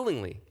 not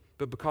willingly,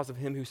 but because of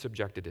him who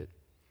subjected it,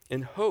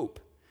 in hope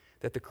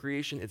that the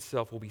creation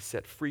itself will be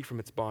set free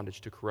from its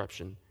bondage to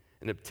corruption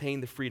and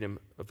obtain the freedom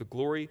of the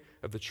glory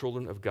of the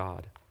children of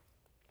God.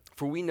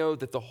 For we know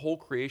that the whole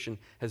creation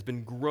has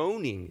been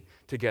groaning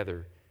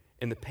together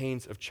in the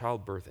pains of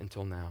childbirth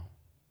until now."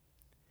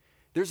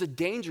 There's a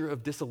danger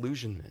of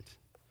disillusionment,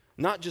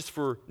 not just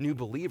for new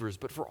believers,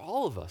 but for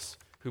all of us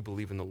who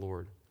believe in the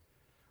Lord.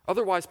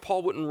 Otherwise,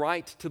 Paul wouldn't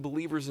write to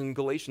believers in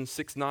Galatians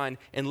 6:9,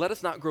 "And let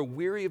us not grow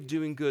weary of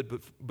doing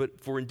good,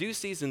 but for in due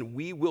season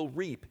we will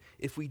reap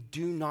if we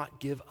do not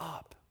give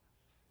up."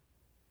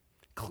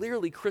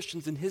 Clearly,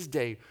 Christians in his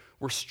day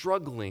were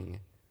struggling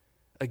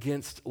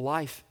against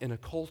life in a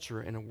culture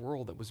and a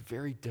world that was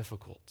very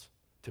difficult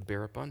to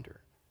bear up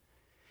under.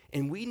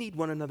 And we need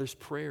one another's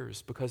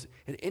prayers, because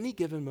at any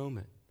given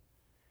moment,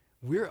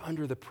 we're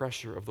under the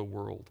pressure of the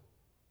world.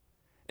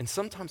 And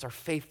sometimes our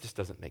faith just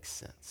doesn't make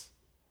sense.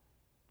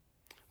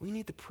 We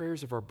need the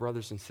prayers of our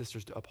brothers and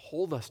sisters to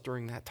uphold us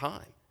during that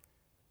time,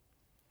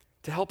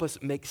 to help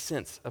us make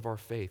sense of our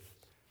faith,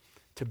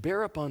 to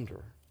bear up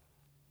under,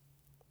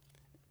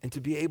 and to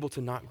be able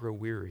to not grow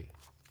weary,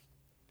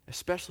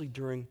 especially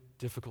during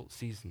difficult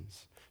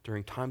seasons,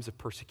 during times of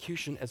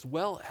persecution, as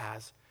well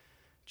as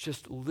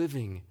just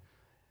living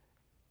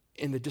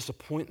in the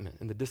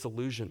disappointment and the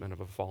disillusionment of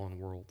a fallen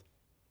world.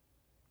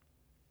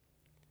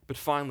 But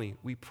finally,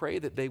 we pray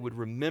that they would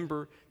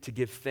remember to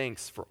give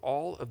thanks for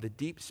all of the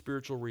deep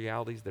spiritual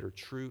realities that are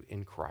true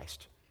in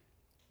Christ.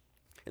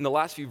 In the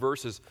last few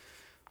verses,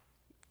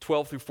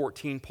 12 through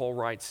 14, Paul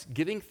writes,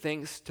 "Giving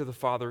thanks to the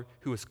Father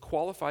who has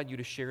qualified you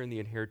to share in the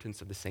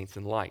inheritance of the saints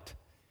in light.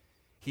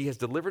 He has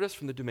delivered us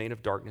from the domain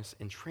of darkness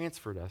and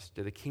transferred us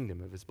to the kingdom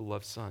of his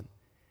beloved Son,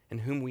 in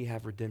whom we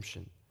have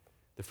redemption,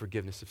 the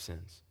forgiveness of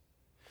sins."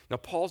 Now,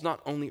 Paul's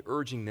not only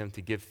urging them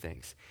to give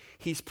thanks,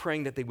 he's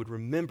praying that they would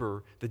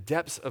remember the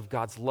depths of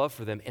God's love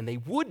for them and they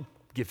would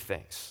give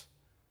thanks.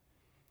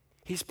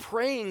 He's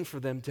praying for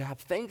them to have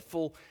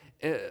thankful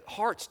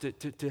hearts,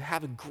 to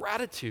have a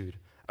gratitude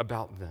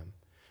about them,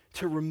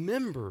 to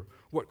remember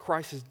what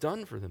Christ has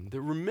done for them,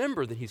 to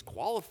remember that he's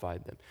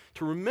qualified them,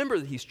 to remember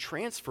that he's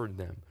transferred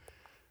them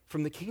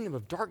from the kingdom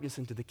of darkness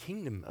into the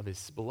kingdom of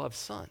his beloved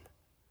Son.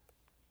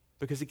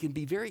 Because it can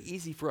be very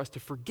easy for us to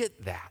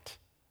forget that.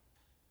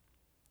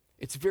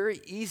 It's very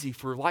easy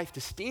for life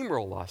to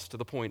steamroll us to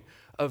the point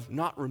of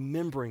not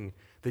remembering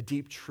the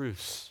deep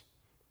truths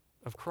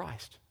of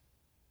Christ.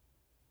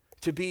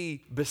 To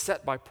be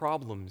beset by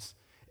problems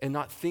and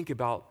not think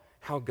about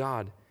how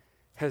God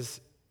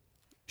has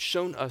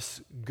shown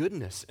us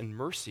goodness and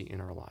mercy in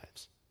our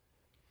lives.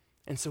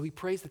 And so he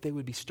prays that they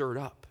would be stirred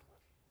up,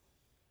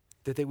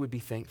 that they would be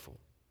thankful.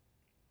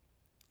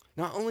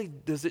 Not only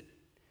does it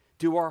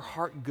do our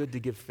heart good to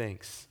give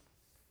thanks,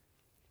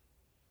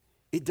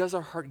 it does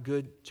our heart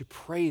good to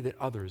pray that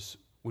others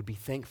would be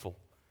thankful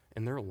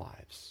in their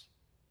lives.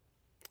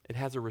 It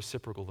has a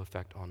reciprocal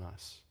effect on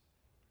us.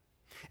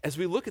 As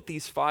we look at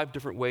these 5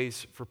 different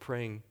ways for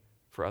praying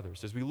for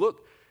others, as we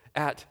look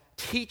at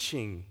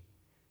teaching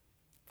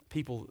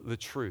people the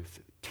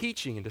truth,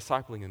 teaching and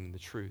discipling them the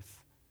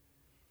truth,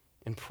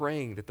 and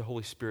praying that the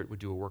Holy Spirit would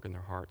do a work in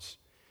their hearts,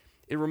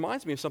 it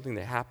reminds me of something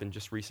that happened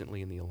just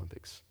recently in the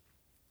Olympics.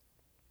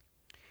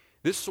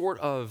 This sort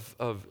of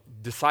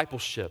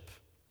discipleship,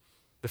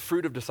 the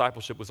fruit of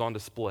discipleship, was on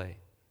display.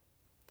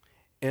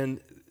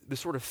 And the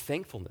sort of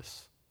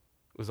thankfulness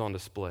was on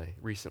display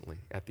recently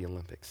at the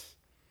Olympics.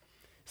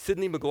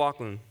 Sydney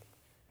McLaughlin,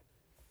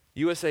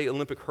 USA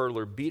Olympic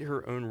hurdler, beat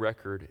her own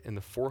record in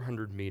the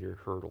 400-meter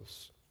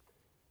hurdles,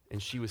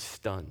 and she was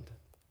stunned.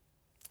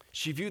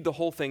 She viewed the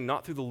whole thing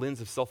not through the lens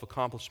of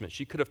self-accomplishment.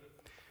 She could have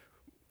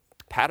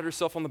patted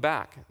herself on the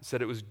back,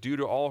 said it was due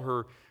to all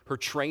her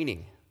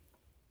training,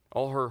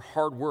 all her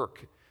hard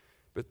work,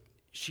 but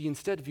she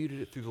instead viewed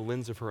it through the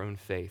lens of her own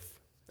faith,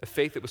 a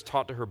faith that was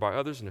taught to her by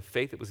others and a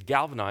faith that was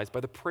galvanized by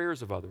the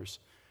prayers of others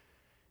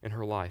in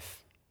her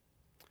life.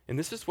 And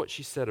this is what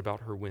she said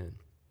about her win.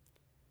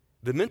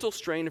 "The mental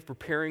strain of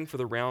preparing for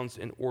the rounds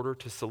in order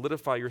to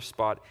solidify your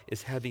spot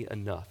is heavy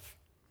enough.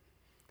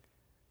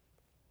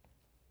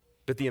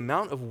 But the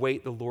amount of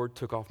weight the Lord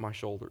took off my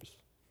shoulders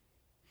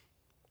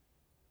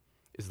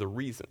is the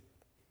reason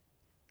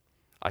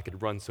I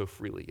could run so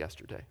freely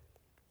yesterday.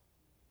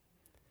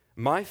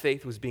 My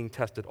faith was being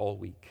tested all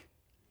week.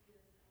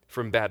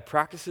 From bad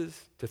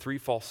practices to 3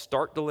 false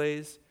start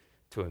delays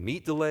to a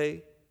meet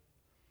delay,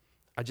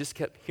 I just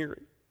kept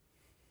hearing,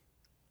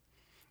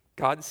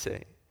 God's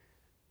saying,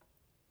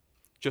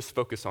 just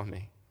focus on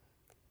me.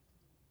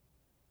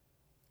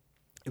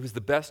 It was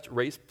the best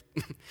race,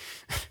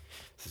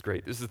 this is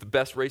great. This is the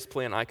best race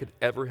plan I could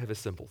ever have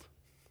assembled.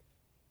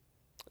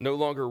 No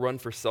longer run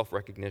for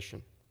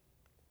self-recognition,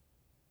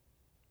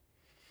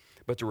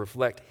 but to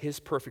reflect his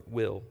perfect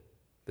will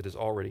that is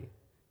already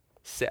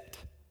set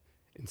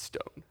in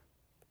stone.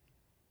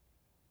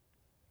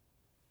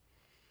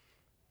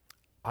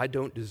 I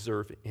don't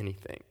deserve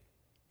anything,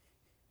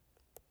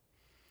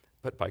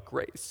 but by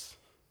grace,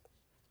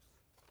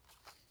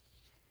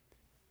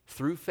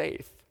 through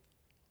faith,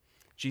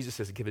 Jesus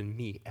has given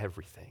me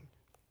everything.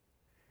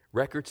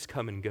 Records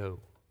come and go.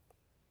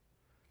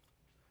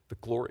 The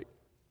glory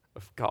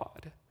of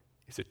God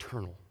is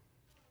eternal.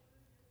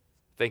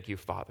 Thank you,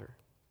 Father,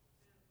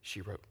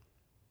 she wrote.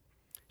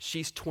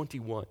 She's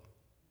 21.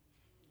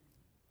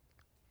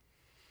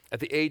 At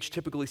the age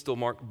typically still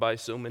marked by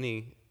so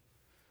many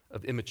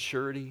of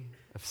immaturity,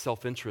 of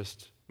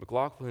self-interest,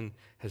 McLaughlin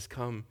has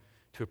come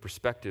to a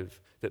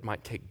perspective that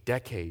might take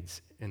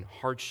decades and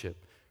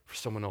hardship for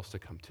someone else to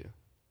come to.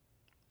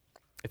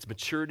 It's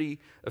maturity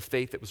of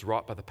faith that was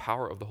wrought by the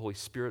power of the Holy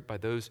Spirit by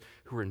those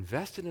who were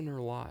invested in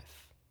her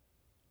life.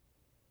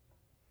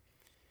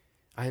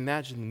 I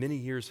imagine many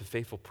years of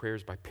faithful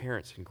prayers by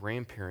parents and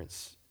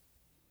grandparents,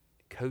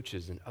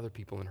 coaches, and other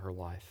people in her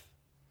life.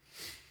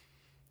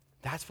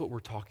 That's what we're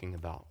talking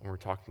about when we're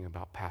talking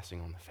about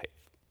passing on the faith.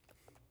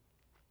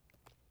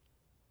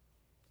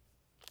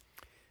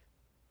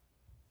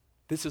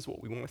 This is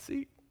what we want to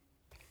see.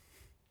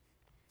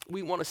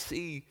 We want to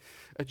see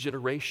a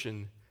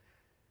generation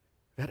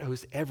that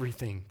owes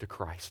everything to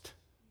Christ.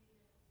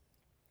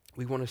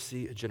 We want to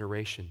see a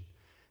generation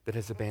that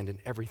has abandoned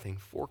everything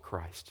for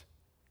Christ.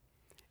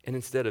 And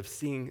instead of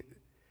seeing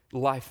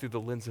life through the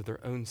lens of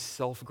their own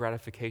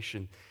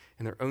self-gratification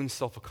and their own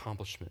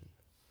self-accomplishment,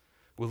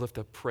 we'll lift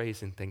up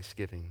praise and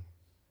thanksgiving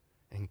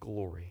and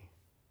glory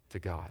to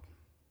God.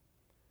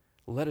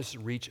 Let us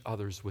reach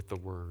others with the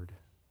word.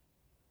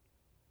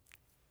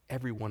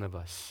 Every one of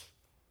us.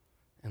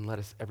 And let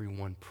us,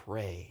 everyone,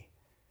 pray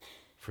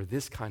for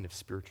this kind of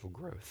spiritual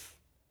growth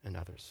in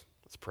others.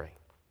 Let's pray.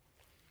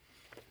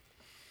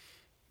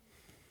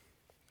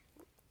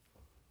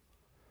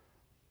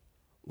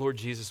 Lord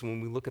Jesus, when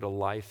we look at a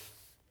life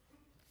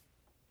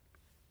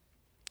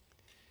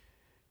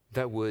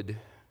that would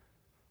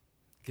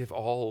give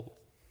all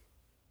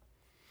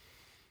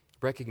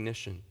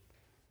recognition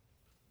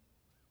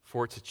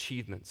for its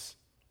achievements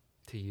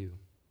to you,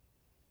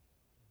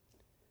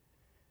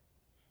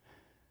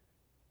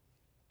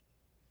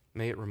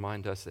 may it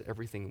remind us that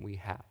everything we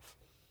have,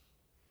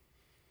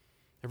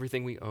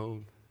 everything we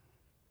own,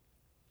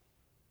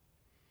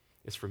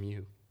 is from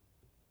you.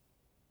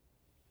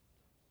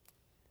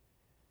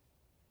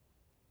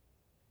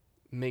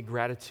 May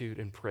gratitude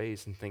and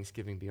praise and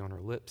thanksgiving be on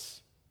our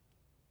lips,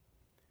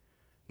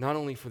 not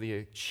only for the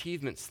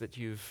achievements that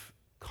you've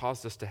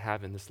caused us to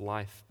have in this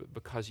life, but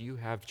because you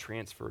have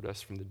transferred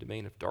us from the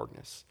domain of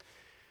darkness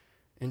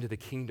into the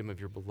kingdom of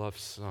your beloved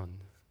Son.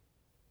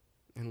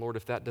 And Lord,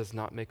 if that does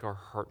not make our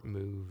heart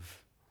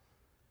move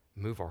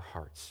our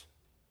hearts.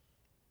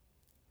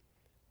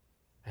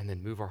 And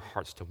then move our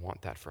hearts to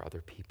want that for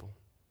other people,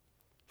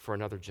 for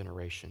another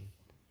generation.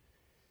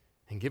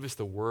 And give us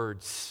the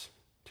words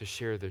to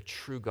share the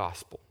true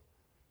gospel.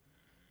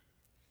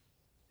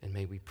 And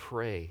may we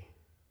pray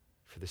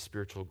for the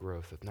spiritual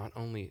growth of not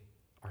only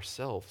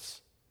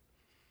ourselves,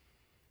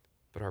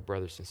 but our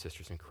brothers and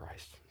sisters in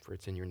Christ. For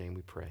it's in your name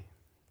we pray.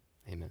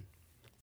 Amen.